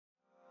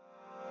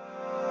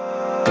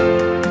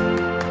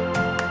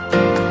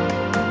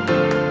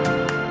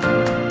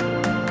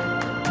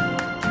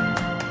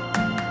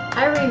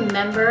I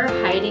remember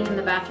hiding in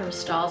the bathroom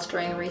stalls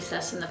during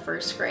recess in the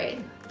first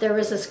grade. There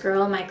was this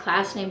girl in my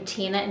class named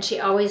Tina, and she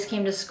always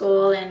came to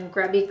school in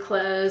grubby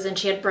clothes, and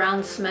she had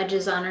brown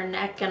smudges on her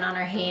neck and on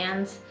her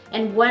hands.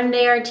 And one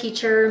day our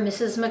teacher,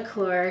 Mrs.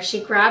 McClure, she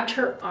grabbed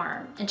her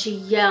arm and she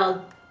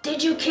yelled,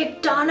 "Did you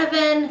kick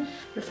Donovan?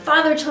 Your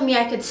father told me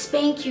I could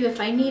spank you if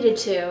I needed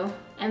to."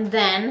 And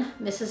then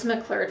Mrs.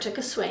 McClure took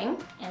a swing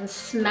and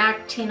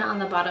smacked Tina on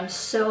the bottom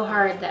so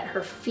hard that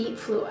her feet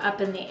flew up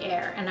in the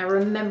air, and I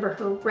remember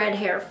her red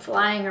hair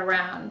flying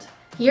around.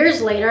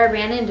 Years later, I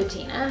ran into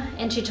Tina,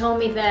 and she told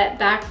me that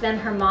back then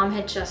her mom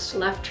had just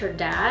left her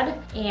dad,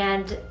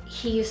 and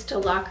he used to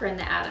lock her in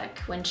the attic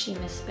when she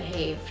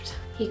misbehaved.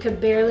 He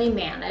could barely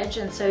manage,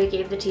 and so he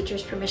gave the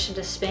teachers permission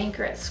to spank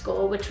her at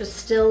school, which was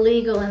still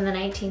legal in the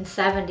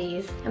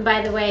 1970s. And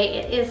by the way,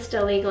 it is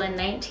still legal in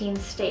 19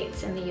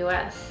 states in the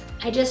US.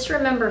 I just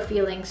remember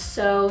feeling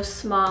so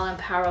small and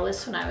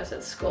powerless when I was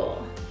at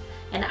school.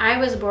 And I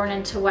was born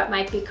into what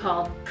might be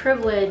called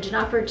privilege and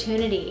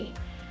opportunity.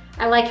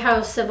 I like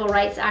how civil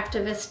rights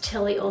activist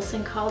Tilly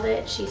Olson called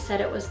it. She said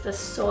it was the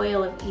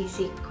soil of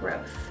easy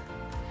growth.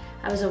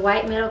 I was a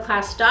white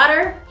middle-class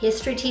daughter,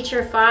 history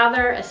teacher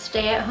father, a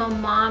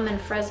stay-at-home mom in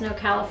Fresno,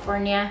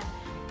 California.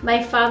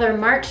 My father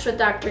marched with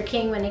Dr.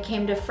 King when he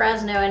came to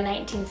Fresno in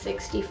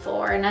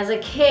 1964, and as a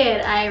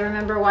kid, I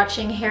remember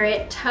watching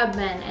Harriet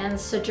Tubman and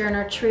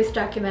Sojourner Truth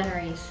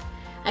documentaries.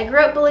 I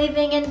grew up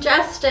believing in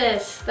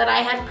justice, that I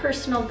had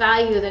personal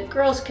value, that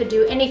girls could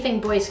do anything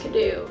boys could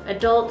do.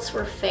 Adults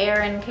were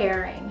fair and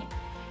caring.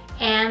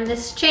 And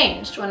this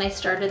changed when I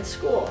started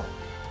school.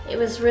 It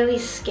was really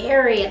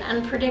scary and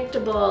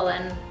unpredictable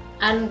and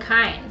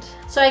unkind.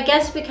 So I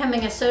guess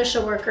becoming a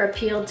social worker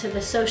appealed to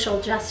the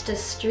social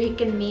justice streak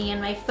in me,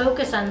 and my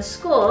focus on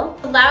school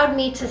allowed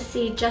me to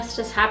see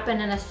justice happen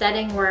in a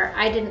setting where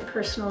I didn't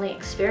personally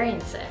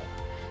experience it.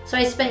 So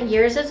I spent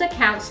years as a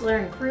counselor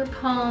in group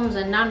homes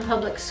and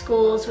non-public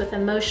schools with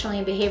emotionally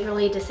and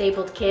behaviorally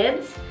disabled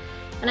kids.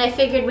 And I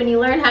figured when you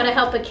learn how to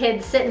help a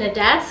kid sit in a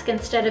desk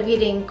instead of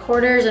eating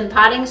quarters and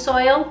potting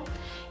soil,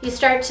 you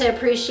start to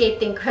appreciate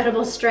the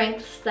incredible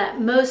strengths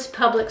that most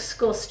public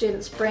school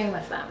students bring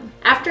with them.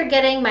 After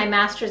getting my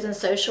master's in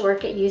social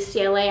work at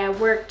UCLA, I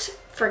worked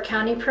for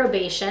county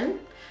probation.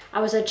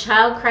 I was a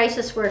child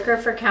crisis worker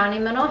for county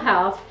mental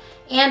health,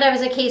 and I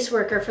was a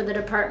caseworker for the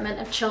Department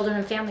of Children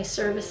and Family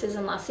Services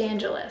in Los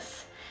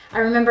Angeles. I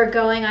remember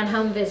going on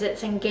home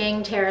visits in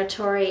gang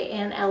territory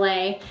in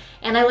LA,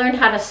 and I learned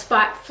how to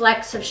spot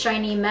flecks of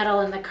shiny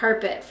metal in the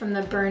carpet from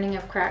the burning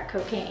of crack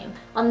cocaine.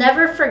 I'll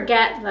never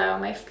forget, though,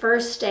 my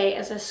first day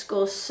as a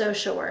school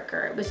social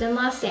worker. It was in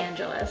Los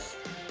Angeles,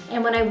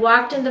 and when I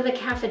walked into the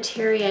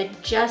cafeteria,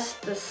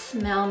 just the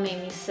smell made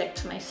me sick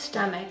to my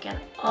stomach, and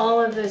all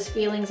of those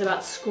feelings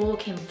about school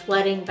came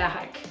flooding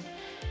back.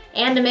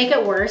 And to make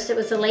it worse, it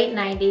was the late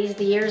 90s,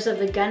 the years of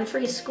the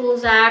Gun-Free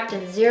Schools Act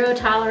and zero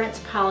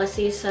tolerance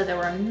policies, so there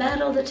were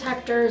metal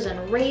detectors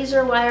and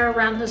razor wire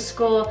around the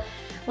school.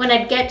 When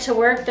I'd get to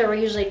work, there were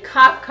usually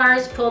cop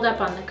cars pulled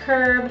up on the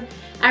curb.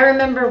 I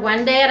remember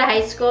one day at a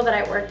high school that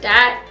I worked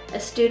at, a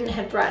student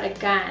had brought a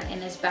gun in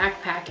his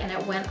backpack and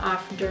it went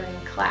off during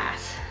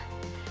class.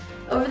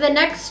 Over the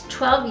next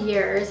 12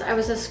 years, I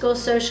was a school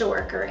social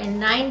worker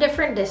in 9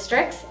 different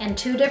districts and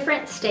 2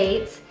 different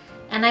states,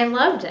 and I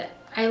loved it.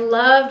 I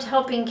loved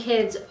helping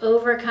kids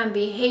overcome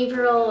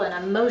behavioral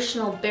and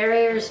emotional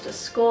barriers to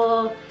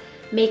school,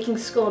 making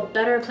school a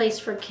better place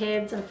for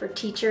kids and for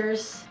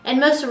teachers. And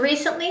most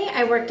recently,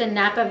 I worked in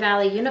Napa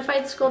Valley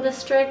Unified School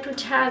District,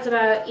 which has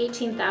about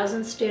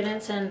 18,000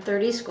 students and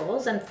 30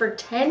 schools. And for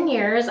 10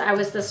 years, I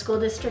was the school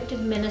district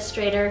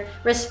administrator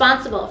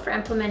responsible for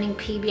implementing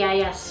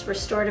PBIS,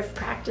 restorative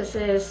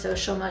practices,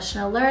 social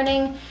emotional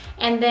learning,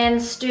 and then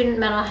student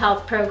mental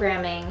health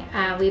programming.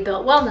 We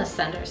built wellness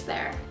centers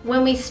there.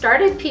 When we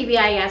started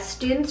PBIS,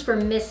 students were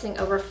missing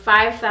over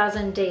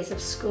 5,000 days of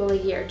school a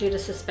year due to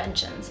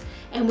suspensions.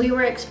 And we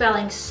were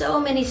expelling so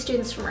many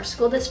students from our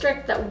school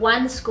district that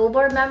one school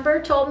board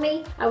member told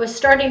me I was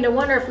starting to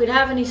wonder if we'd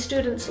have any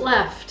students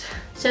left.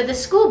 So the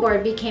school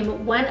board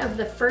became one of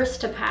the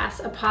first to pass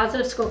a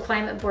positive school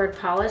climate board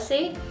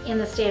policy in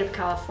the state of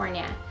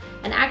California,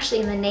 and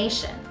actually in the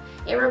nation.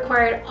 It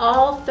required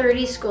all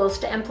 30 schools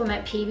to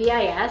implement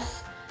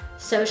PBIS,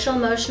 social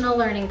emotional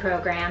learning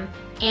program,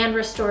 and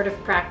restorative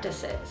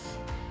practices.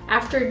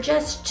 After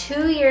just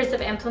 2 years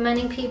of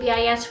implementing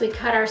PBIS, we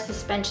cut our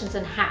suspensions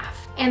in half.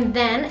 And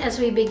then as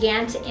we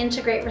began to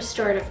integrate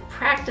restorative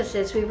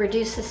practices, we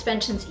reduced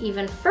suspensions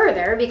even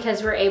further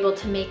because we're able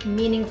to make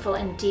meaningful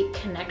and deep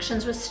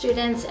connections with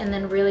students and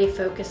then really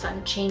focus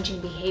on changing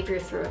behavior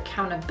through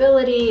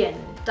accountability and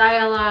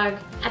dialogue.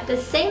 At the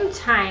same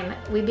time,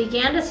 we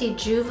began to see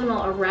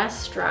juvenile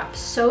arrests drop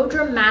so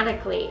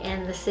dramatically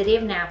in the city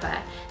of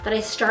Napa that I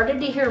started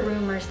to hear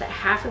rumors that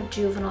half of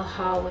juvenile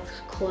hall was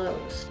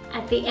closed.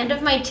 At the end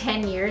of my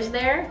 10 years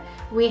there,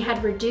 we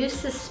had reduced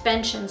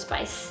suspensions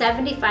by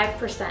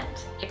 75%,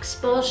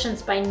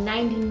 expulsions by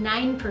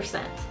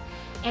 99%,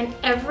 And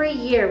every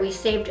year we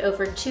saved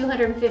over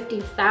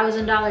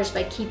 $250,000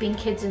 by keeping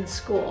kids in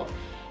school.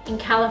 In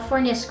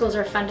California, schools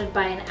are funded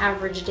by an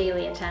average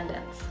daily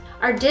attendance.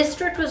 Our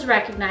district was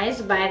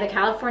recognized by the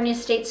California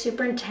State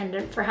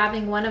Superintendent for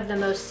having one of the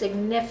most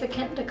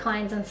significant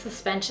declines in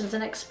suspensions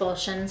and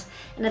expulsions,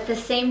 and at the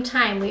same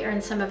time, we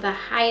earned some of the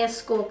highest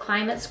school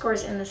climate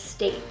scores in the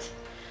state.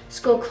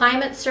 School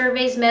climate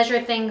surveys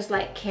measure things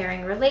like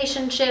caring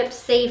relationships,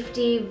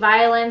 safety,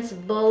 violence,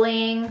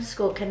 bullying,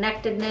 school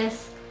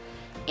connectedness.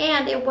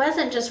 And it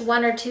wasn't just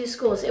 1 or 2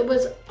 schools, it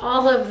was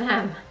all of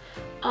them.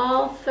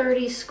 All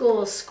 30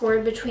 schools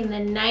scored between the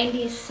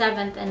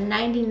 97th and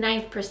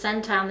 99th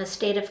percentile in the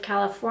state of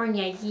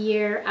California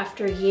year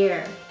after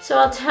year. So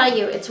I'll tell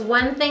you, it's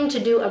one thing to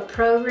do a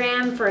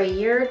program for a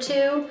year or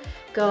 2,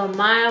 go a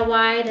mile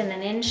wide and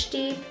an inch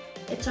deep.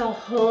 It's a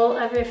whole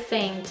other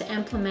thing to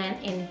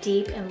implement in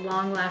deep and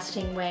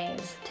long-lasting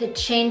ways, to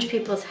change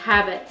people's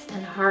habits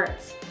and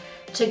hearts,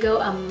 to go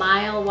a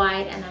mile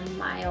wide and a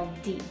mile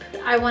deep.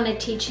 I want to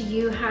teach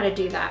you how to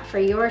do that for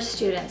your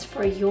students,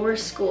 for your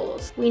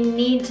schools. We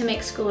need to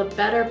make school a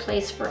better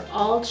place for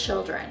all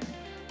children,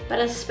 but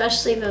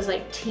especially those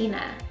like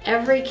Tina.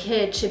 Every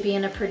kid should be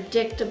in a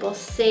predictable,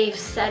 safe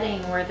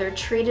setting where they're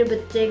treated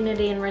with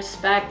dignity and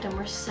respect and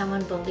where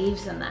someone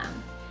believes in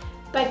them.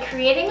 By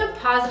creating a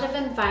positive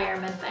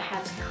environment that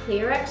has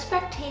clear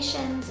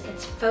expectations,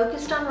 it's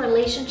focused on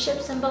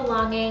relationships and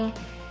belonging,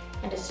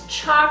 and is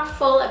chock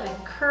full of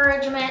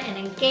encouragement and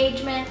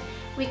engagement,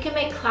 we can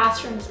make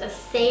classrooms a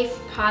safe,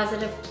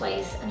 positive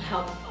place and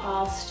help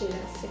all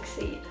students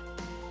succeed.